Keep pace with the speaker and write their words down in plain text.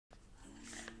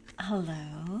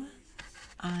Hello,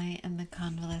 I am the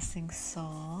Convalescing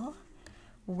Soul.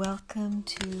 Welcome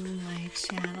to my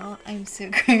channel. I'm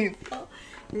so grateful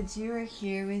that you are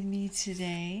here with me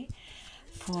today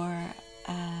for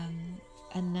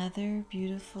another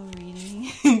beautiful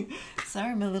reading. Sorry,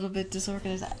 I'm a little bit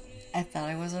disorganized. I thought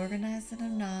I was organized and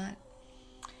I'm not.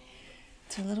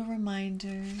 It's a little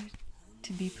reminder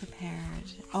to be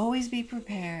prepared. Always be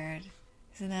prepared.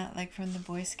 Isn't that like from the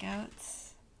Boy Scouts?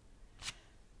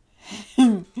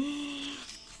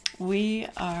 We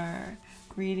are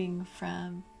reading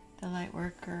from the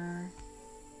Lightworker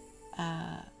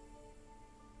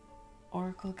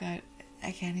Oracle Guide.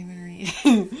 I can't even read.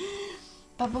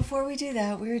 But before we do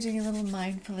that, we were doing a little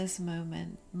mindfulness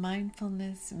moment.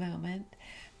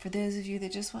 For those of you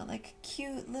that just want like a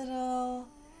cute little,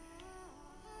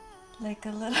 I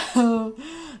don't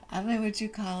know what you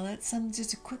call it,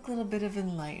 just a quick little bit of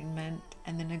enlightenment,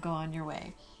 and then to go on your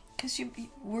way. Because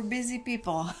we're busy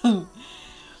people. The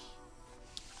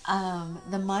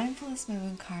mindfulness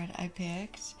moment card I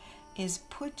picked is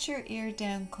put your ear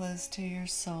down close to your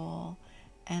soul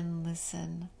and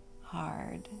listen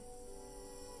hard.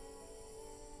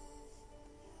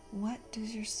 What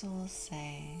does your soul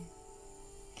say?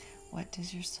 What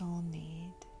does your soul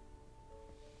need?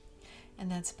 And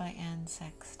that's by Anne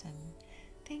Sexton.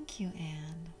 Thank you,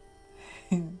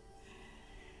 Anne.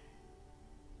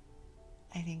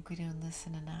 I think we don't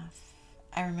listen enough.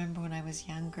 I remember when I was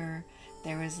younger,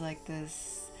 there was like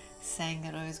this saying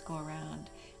that always go around.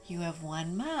 You have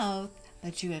one mouth,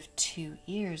 but you have two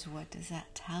ears. What does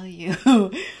that tell you?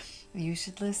 You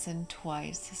should listen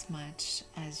twice as much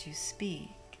as you speak,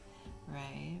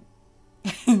 right?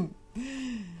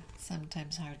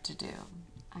 Sometimes hard to do.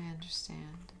 I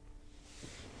understand.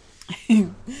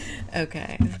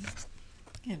 Okay.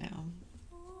 You know.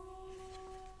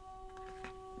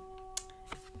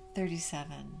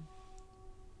 37,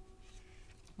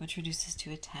 which reduces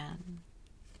to a 10.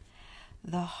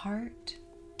 The heart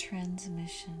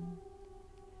transmission.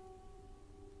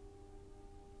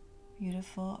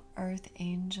 Beautiful earth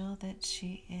angel that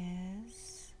she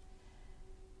is.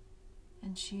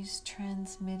 And she's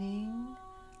transmitting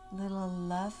little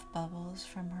love bubbles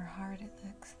from her heart, it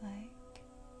looks like.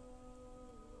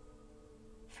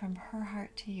 From her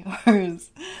heart to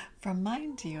yours. From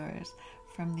mine to yours.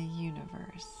 From the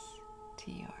universe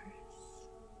to yours.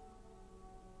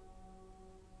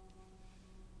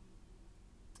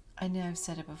 I know I've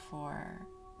said it before,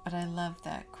 but I love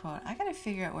that quote. I gotta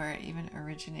figure out where it even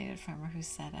originated from or who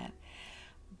said it.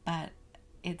 But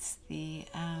it's the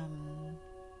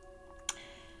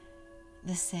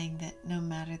saying that no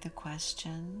matter the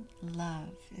question, love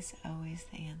is always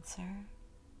the answer.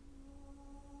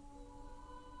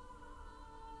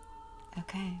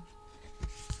 Okay.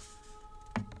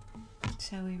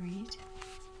 Shall we read?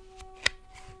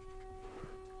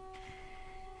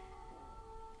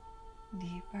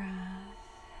 Deep breath.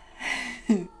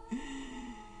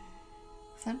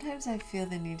 Sometimes I feel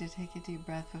the need to take a deep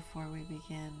breath before we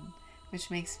begin, which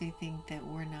makes me think that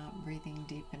we're not breathing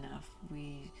deep enough.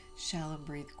 We shallow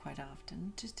breathe quite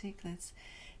often. Let's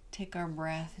take our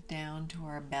breath down to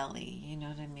our belly. You know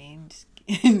what I mean? Just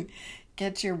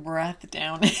get your breath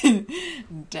down,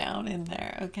 down in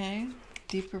there, okay?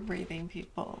 Deeper breathing,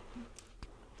 people.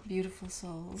 Beautiful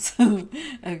souls.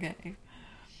 Okay.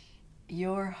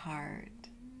 Your heart.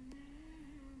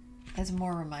 That's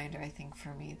more reminder, I think,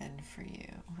 for me than for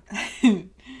you.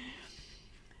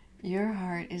 Your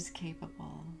heart is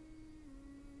capable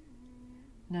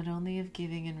not only of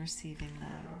giving and receiving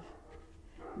love,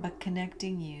 but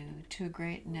connecting you to a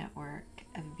great network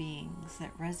of beings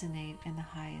that resonate in the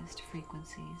highest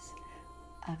frequencies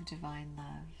of divine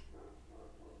love.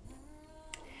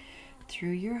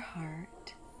 Through your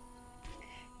heart,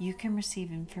 you can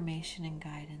receive information and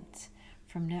guidance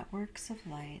from networks of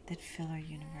light that fill our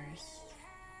universe.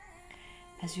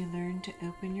 As you learn to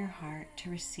open your heart to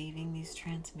receiving these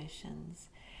transmissions,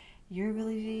 your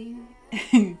ability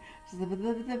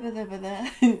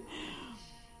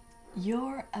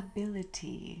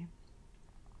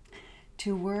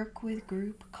to work with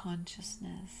group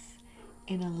consciousness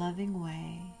in a loving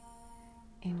way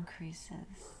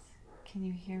increases. Can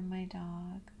you hear my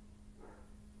dog?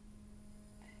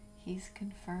 He's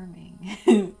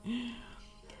confirming.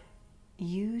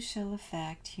 You shall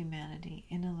affect humanity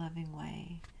in a loving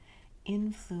way,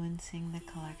 influencing the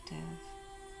collective,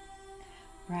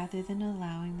 rather than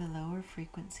allowing the lower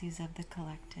frequencies of the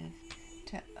collective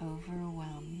to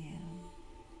overwhelm you.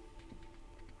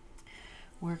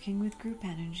 Working with group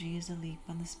energy is a leap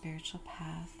on the spiritual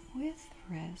path with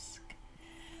risk,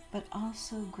 but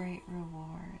also great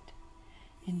reward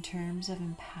in terms of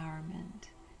empowerment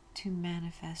to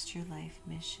manifest your life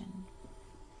mission.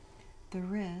 The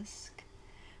risk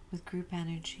with group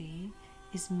energy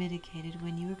is mitigated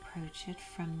when you approach it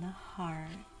from the heart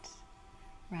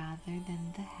rather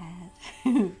than the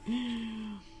head.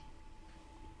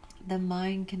 The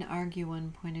mind can argue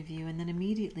one point of view and then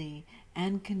immediately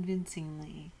and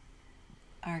convincingly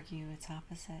argue its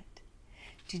opposite.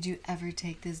 Did you ever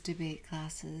take those debate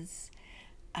classes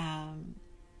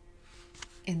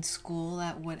in school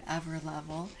at whatever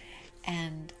level?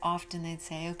 And often they'd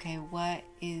say, okay, what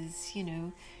is,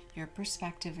 your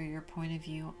perspective or your point of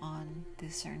view on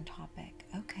this certain topic?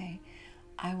 Okay,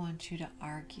 I want you to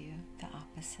argue the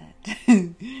opposite.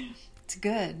 It's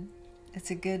good.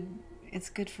 It's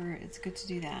good to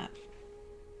do that.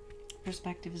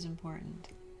 Perspective is important.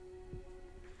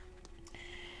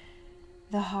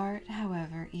 The heart,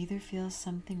 however, either feels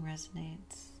something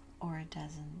resonates or it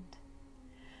doesn't.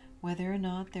 Whether or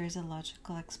not there is a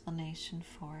logical explanation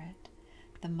for it,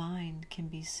 the mind can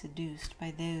be seduced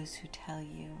by those who tell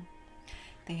you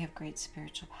they have great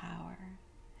spiritual power.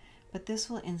 But this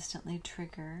will instantly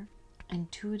trigger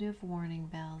intuitive warning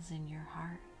bells in your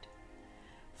heart.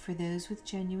 For those with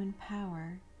genuine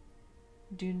power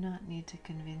do not need to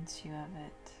convince you of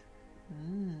it.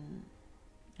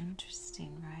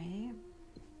 Interesting, right?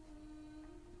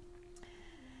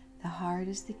 The heart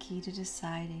is the key to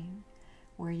deciding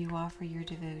where you offer your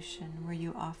devotion, where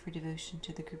you offer devotion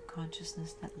to the group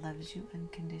consciousness that loves you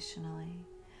unconditionally.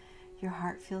 Your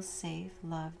heart feels safe,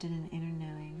 loved, and an inner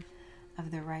knowing of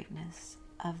the rightness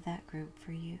of that group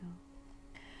for you,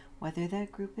 whether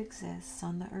that group exists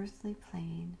on the earthly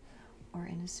plane or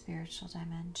in a spiritual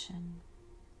dimension.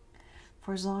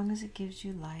 For as long as it gives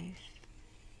you life,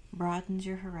 broadens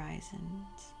your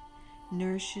horizons,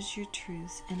 nourishes your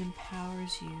truths, and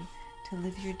empowers you to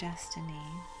live your destiny,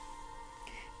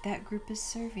 that group is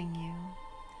serving you.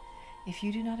 If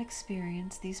you do not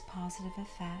experience these positive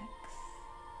effects,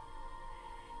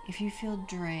 if you feel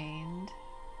drained,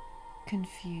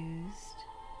 confused,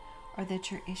 or that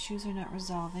your issues are not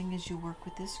resolving as you work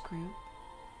with this group,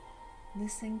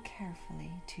 listen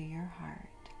carefully to your heart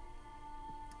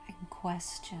and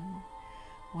question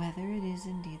whether it is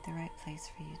indeed the right place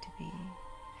for you to be.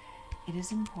 It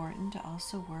is important to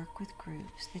also work with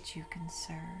groups that you can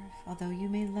serve. Although you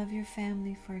may love your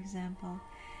family, for example,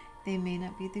 they may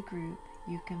not be the group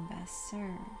you can best serve.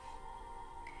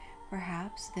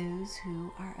 Perhaps those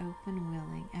who are open,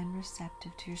 willing, and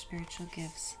receptive to your spiritual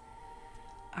gifts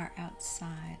are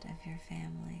outside of your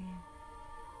family.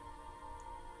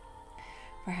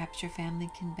 Perhaps your family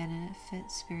can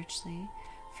benefit spiritually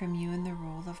from you in the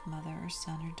role of mother or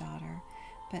son or daughter,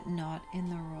 but not in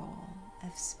the role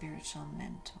of spiritual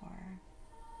mentor.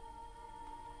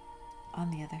 On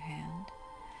the other hand,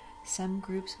 some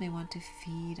groups may want to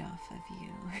feed off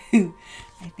of you.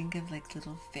 I think of like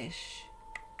little fish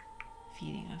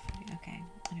feeding off of you. Okay,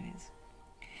 anyways.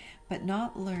 But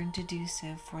not learn to do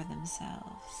so for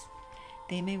themselves.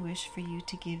 They may wish for you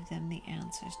to give them the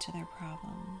answers to their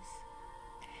problems.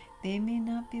 They may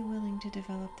not be willing to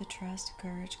develop the trust,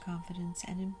 courage, confidence,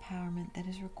 and empowerment that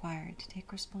is required to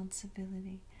take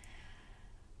responsibility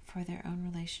for their own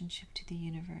relationship to the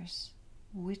universe,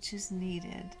 which is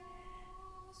needed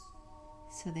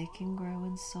so they can grow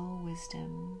in soul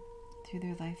wisdom through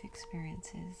their life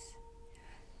experiences.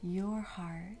 Your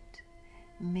heart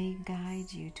may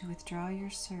guide you to withdraw your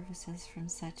services from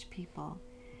such people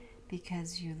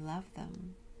because you love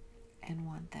them and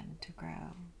want them to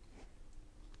grow.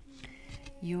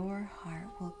 Your heart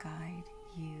will guide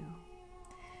you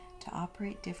to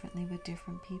operate differently with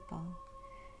different people.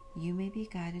 You may be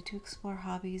guided to explore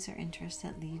hobbies or interests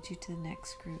that lead you to the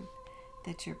next group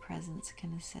that your presence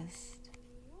can assist.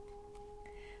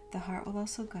 The heart will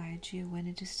also guide you when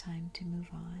it is time to move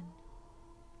on.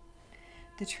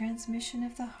 The transmission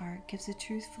of the heart gives a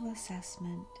truthful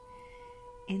assessment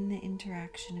in the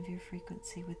interaction of your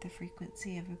frequency with the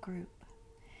frequency of a group.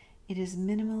 It is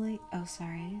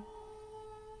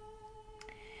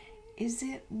Is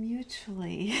it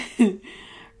mutually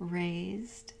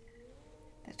raised?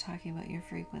 They're talking about your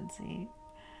frequency.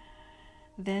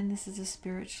 Then this is a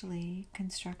spiritually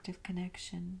constructive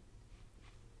connection.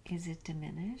 Is it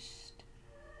diminished?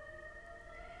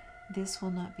 This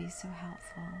will not be so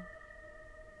helpful.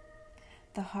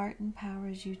 The heart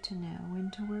empowers you to know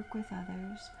when to work with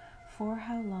others, for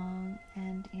how long,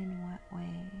 and in what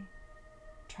way.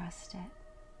 Trust it.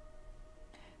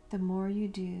 The more you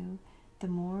do, the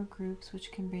more groups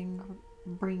which can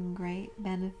bring great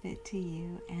benefit to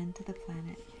you and to the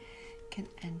planet can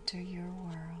enter your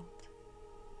world.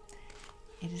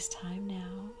 It is time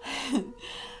now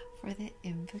for the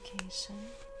invocation.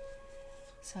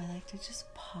 So I like to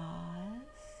just pause,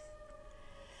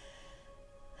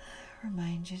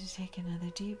 remind you to take another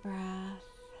deep breath,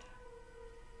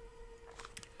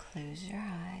 close your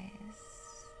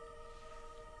eyes,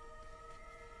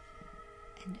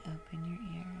 and open your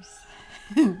ears.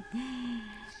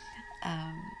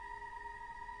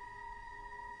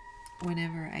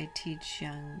 Whenever I teach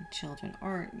young children,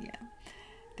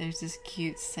 there's this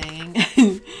cute saying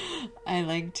I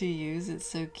like to use. It's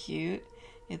so cute.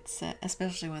 It's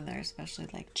especially when they're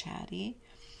like chatty.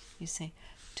 You say,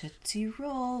 "Tootsie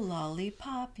Roll,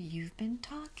 lollipop, you've been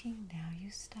talking, now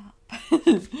you stop."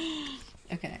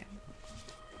 Okay.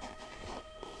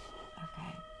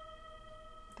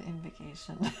 The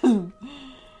invocation.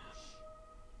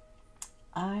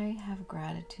 I have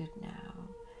gratitude now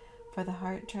for the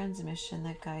heart transmission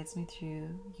that guides me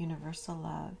through universal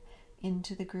love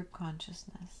into the group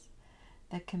consciousness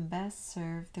that can best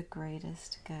serve the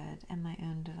greatest good and my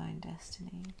own divine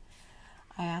destiny.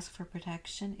 I ask for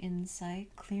protection,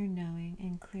 insight, clear knowing,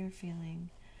 and clear feeling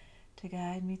to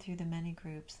guide me through the many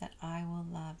groups that I will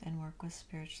love and work with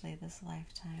spiritually this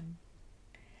lifetime.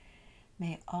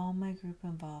 May all my group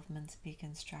involvements be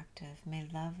constructive. May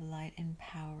love, light, and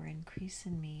power increase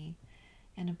in me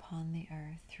and upon the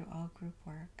earth through all group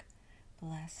work,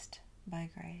 blessed by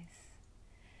grace.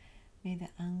 May the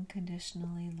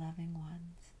unconditionally loving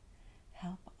ones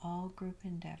help all group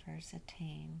endeavors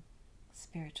attain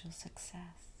spiritual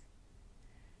success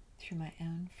through my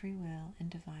own free will and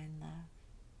divine love.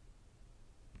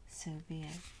 So be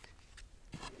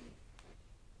it.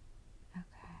 Okay.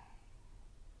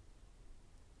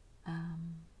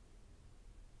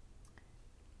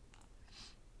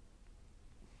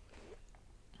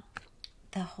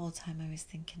 The whole time I was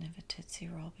thinking of a Tootsie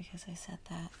Roll because I said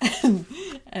that.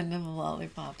 And of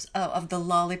lollipops. Oh, of the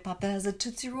lollipop that has a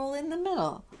Tootsie Roll in the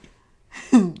middle.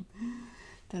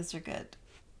 Those are good.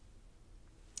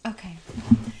 Okay.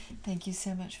 Thank you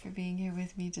so much for being here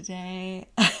with me today.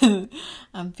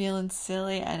 I'm feeling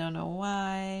silly. I don't know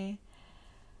why.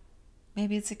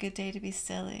 Maybe it's a good day to be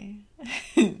silly.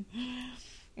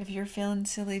 If you're feeling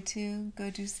silly too, go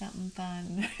do something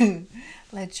fun.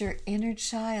 Let your inner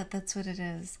child, that's what it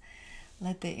is.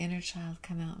 Let the inner child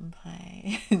come out and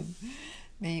play.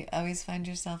 May you always find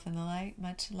yourself in the light.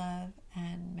 Much love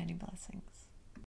and many blessings.